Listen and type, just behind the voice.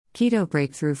Keto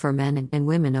breakthrough for men and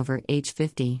women over age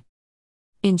 50.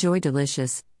 Enjoy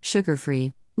delicious,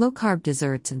 sugar-free, low-carb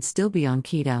desserts and still be on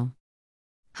keto.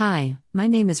 Hi, my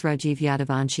name is Rajiv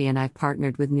Yadavanshi and I've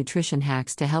partnered with Nutrition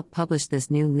Hacks to help publish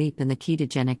this new leap in the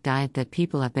ketogenic diet that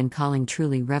people have been calling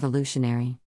truly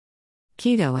revolutionary.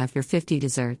 Keto after 50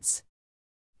 desserts.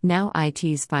 Now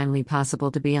it's finally possible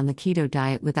to be on the keto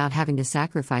diet without having to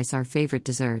sacrifice our favorite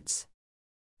desserts.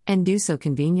 And do so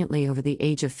conveniently over the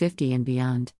age of 50 and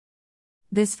beyond.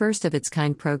 This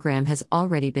first-of-its-kind program has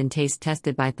already been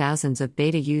taste-tested by thousands of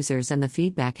beta users and the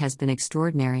feedback has been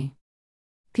extraordinary.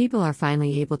 People are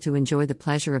finally able to enjoy the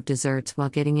pleasure of desserts while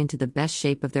getting into the best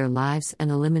shape of their lives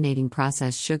and eliminating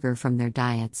processed sugar from their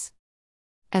diets.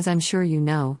 As I'm sure you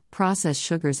know, processed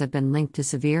sugars have been linked to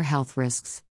severe health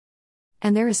risks.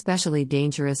 And they're especially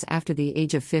dangerous after the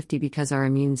age of 50 because our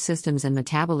immune systems and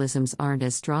metabolisms aren't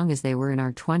as strong as they were in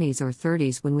our 20s or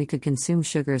 30s when we could consume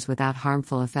sugars without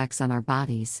harmful effects on our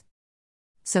bodies.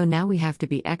 So now we have to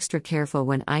be extra careful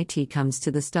when it comes to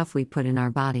the stuff we put in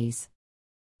our bodies.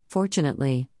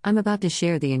 Fortunately, I'm about to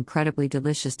share the incredibly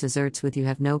delicious desserts with you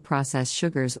have no processed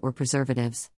sugars or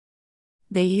preservatives.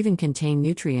 They even contain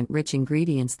nutrient-rich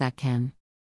ingredients that can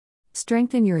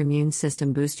strengthen your immune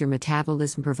system, boost your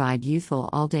metabolism, provide youthful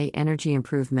all-day energy,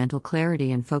 improve mental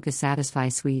clarity and focus, satisfy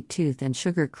sweet tooth and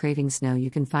sugar cravings. Now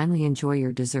you can finally enjoy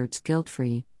your desserts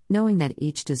guilt-free, knowing that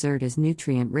each dessert is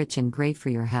nutrient-rich and great for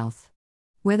your health.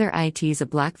 Whether it's a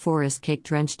Black Forest cake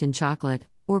drenched in chocolate,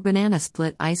 or banana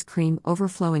split ice cream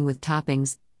overflowing with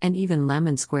toppings, and even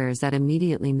lemon squares that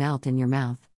immediately melt in your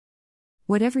mouth.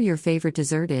 Whatever your favorite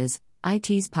dessert is,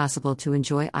 it's possible to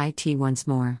enjoy it once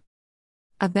more.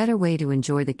 A better way to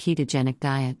enjoy the ketogenic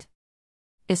diet.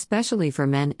 Especially for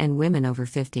men and women over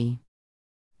 50.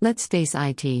 Let's face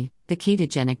it, the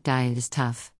ketogenic diet is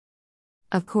tough.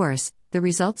 Of course, the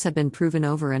results have been proven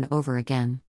over and over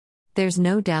again. There's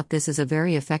no doubt this is a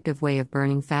very effective way of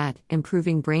burning fat,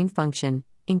 improving brain function,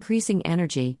 increasing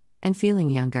energy, and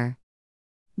feeling younger.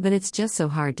 But it's just so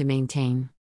hard to maintain.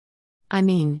 I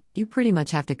mean, you pretty much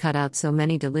have to cut out so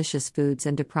many delicious foods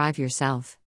and deprive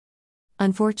yourself.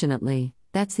 Unfortunately,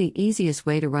 that's the easiest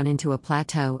way to run into a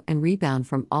plateau and rebound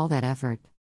from all that effort.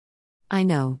 I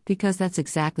know, because that's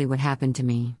exactly what happened to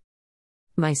me.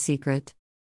 My secret?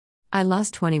 I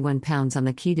lost 21 pounds on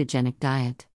the ketogenic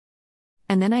diet.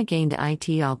 And then I gained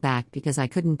it all back because I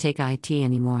couldn't take it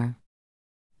anymore.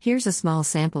 Here's a small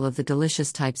sample of the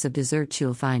delicious types of desserts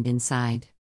you'll find inside.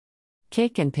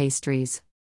 Cake and pastries.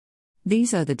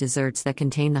 These are the desserts that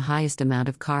contain the highest amount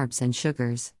of carbs and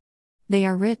sugars. They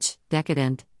are rich,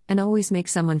 decadent, and always make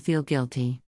someone feel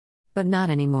guilty. But not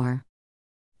anymore.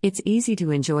 It's easy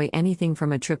to enjoy anything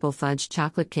from a triple fudge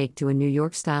chocolate cake to a New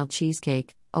York-style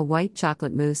cheesecake, a white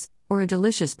chocolate mousse, or a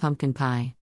delicious pumpkin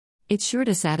pie. It's sure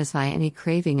to satisfy any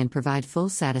craving and provide full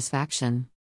satisfaction.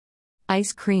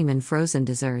 Ice cream and frozen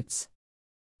desserts.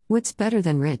 What's better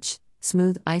than rich,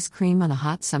 smooth ice cream on a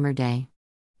hot summer day?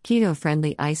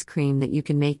 Keto-friendly ice cream that you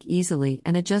can make easily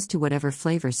and adjust to whatever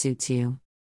flavor suits you.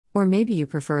 Or maybe you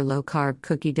prefer low-carb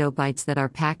cookie dough bites that are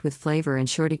packed with flavor and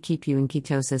sure to keep you in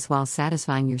ketosis while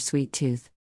satisfying your sweet tooth.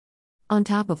 On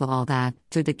top of all that,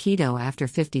 through the keto after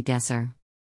 50 dessert.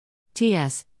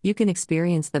 T.S., you can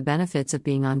experience the benefits of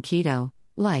being on keto,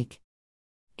 like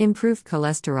improved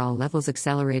cholesterol levels,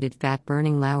 accelerated fat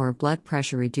burning, lower blood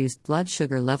pressure, reduced blood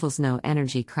sugar levels, no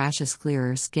energy crashes,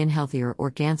 clearer skin, healthier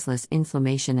organs, less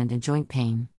inflammation and joint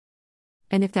pain.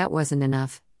 And if that wasn't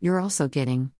enough, you're also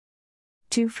getting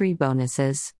 2 free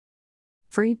bonuses.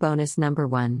 Free bonus number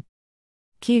 1.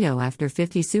 Keto after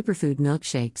 50 superfood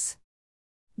milkshakes.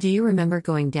 Do you remember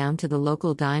going down to the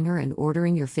local diner and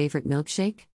ordering your favorite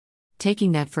milkshake?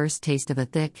 Taking that first taste of a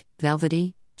thick,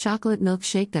 velvety, chocolate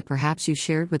milkshake that perhaps you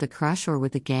shared with a crush or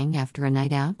with the gang after a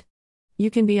night out? You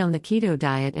can be on the keto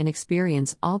diet and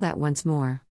experience all that once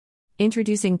more.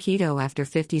 Introducing Keto after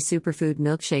 50 superfood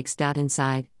milkshakes.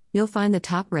 Inside, you'll find the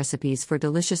top recipes for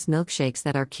delicious milkshakes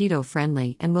that are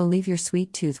keto-friendly and will leave your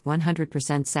sweet tooth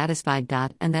 100% satisfied.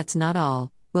 And that's not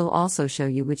all, we'll also show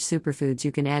you which superfoods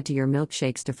you can add to your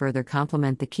milkshakes to further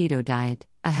complement the keto diet,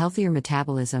 a healthier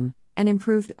metabolism, and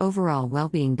improved overall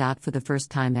well-being. For the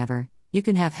first time ever, you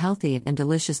can have healthy and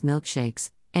delicious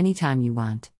milkshakes, anytime you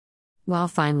want. While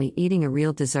finally eating a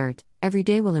real dessert, every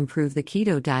day will improve the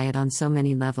keto diet on so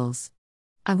many levels.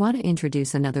 I want to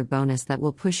introduce another bonus that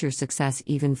will push your success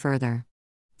even further.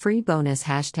 Free bonus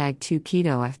 #2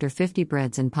 Keto after 50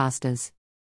 breads and pastas.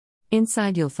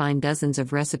 Inside you'll find dozens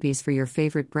of recipes for your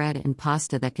favorite bread and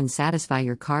pasta that can satisfy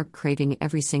your carb craving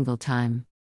every single time.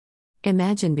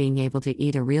 Imagine being able to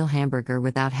eat a real hamburger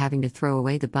without having to throw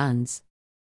away the buns.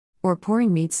 Or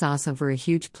pouring meat sauce over a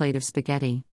huge plate of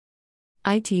spaghetti.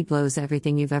 IT blows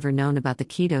everything you've ever known about the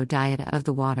keto diet out of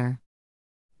the water.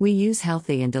 We use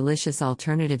healthy and delicious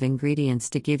alternative ingredients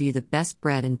to give you the best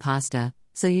bread and pasta,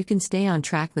 so you can stay on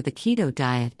track with the keto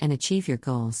diet and achieve your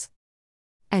goals.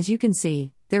 As you can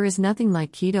see, there is nothing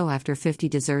like keto after 50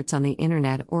 desserts on the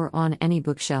internet or on any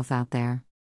bookshelf out there.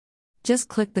 Just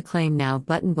click the Claim Now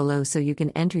button below so you can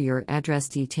enter your address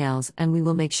details and we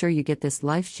will make sure you get this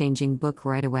life-changing book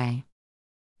right away.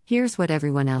 Here's what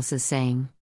everyone else is saying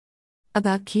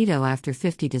about keto after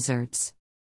 50 desserts.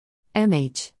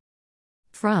 MH.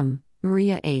 From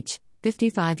Maria H.,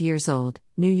 55 years old,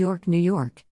 New York, New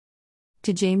York.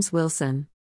 To James Wilson.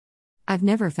 I've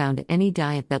never found any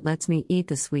diet that lets me eat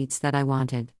the sweets that I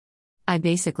wanted. I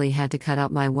basically had to cut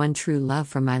out my one true love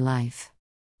from my life.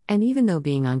 And even though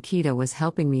being on keto was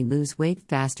helping me lose weight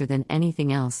faster than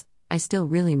anything else, I still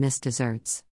really miss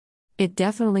desserts. It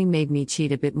definitely made me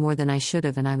cheat a bit more than I should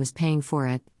have, and I was paying for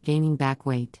it, gaining back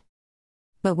weight.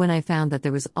 But when I found that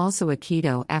there was also a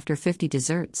keto after 50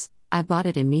 desserts, I bought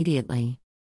it immediately.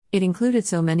 It included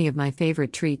so many of my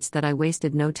favorite treats that I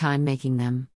wasted no time making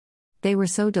them. They were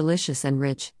so delicious and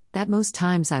rich that most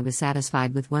times I was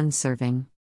satisfied with one serving.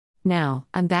 Now,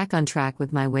 I'm back on track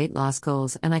with my weight loss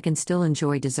goals and I can still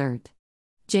enjoy dessert.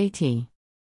 JT.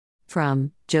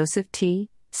 From Joseph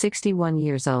T., 61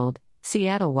 years old,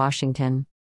 Seattle, Washington.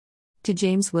 To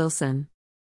James Wilson.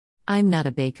 I'm not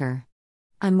a baker.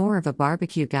 I'm more of a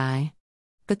barbecue guy.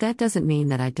 But that doesn't mean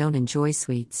that I don't enjoy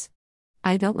sweets.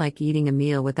 I don't like eating a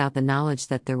meal without the knowledge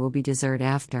that there will be dessert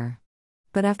after.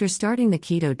 But after starting the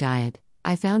keto diet,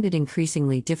 I found it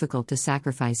increasingly difficult to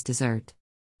sacrifice dessert.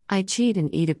 I cheat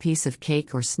and eat a piece of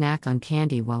cake or snack on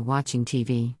candy while watching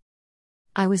TV.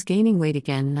 I was gaining weight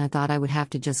again and I thought I would have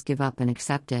to just give up and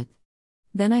accept it.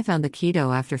 Then I found the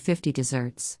keto after 50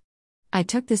 desserts. I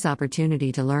took this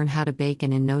opportunity to learn how to bake,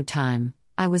 and in no time,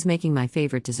 I was making my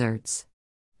favorite desserts.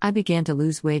 I began to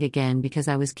lose weight again because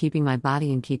I was keeping my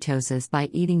body in ketosis by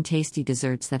eating tasty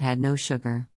desserts that had no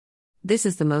sugar. This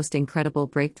is the most incredible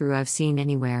breakthrough I've seen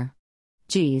anywhere.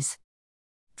 Geez.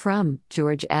 From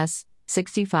George S.,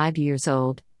 65 years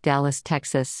old, Dallas,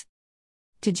 Texas.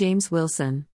 To James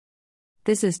Wilson.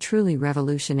 This is truly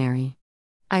revolutionary.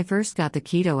 I first got the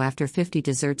keto after 50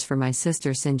 desserts for my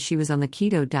sister since she was on the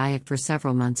keto diet for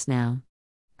several months now.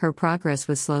 Her progress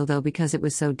was slow though because it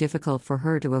was so difficult for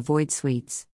her to avoid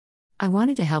sweets. I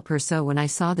wanted to help her, so when I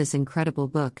saw this incredible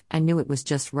book, I knew it was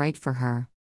just right for her.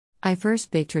 I first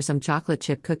baked her some chocolate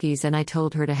chip cookies and I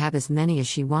told her to have as many as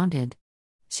she wanted.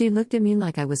 She looked at me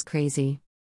like I was crazy.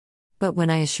 But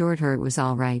when I assured her it was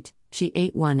all right, she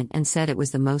ate one and said it was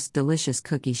the most delicious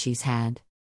cookie she's had.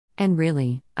 And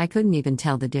really, I couldn't even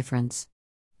tell the difference.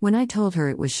 When I told her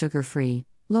it was sugar-free,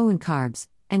 low in carbs,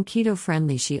 and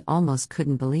keto-friendly, she almost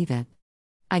couldn't believe it.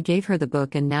 I gave her the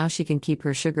book and now she can keep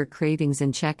her sugar cravings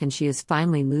in check and she is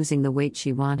finally losing the weight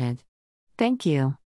she wanted. Thank you.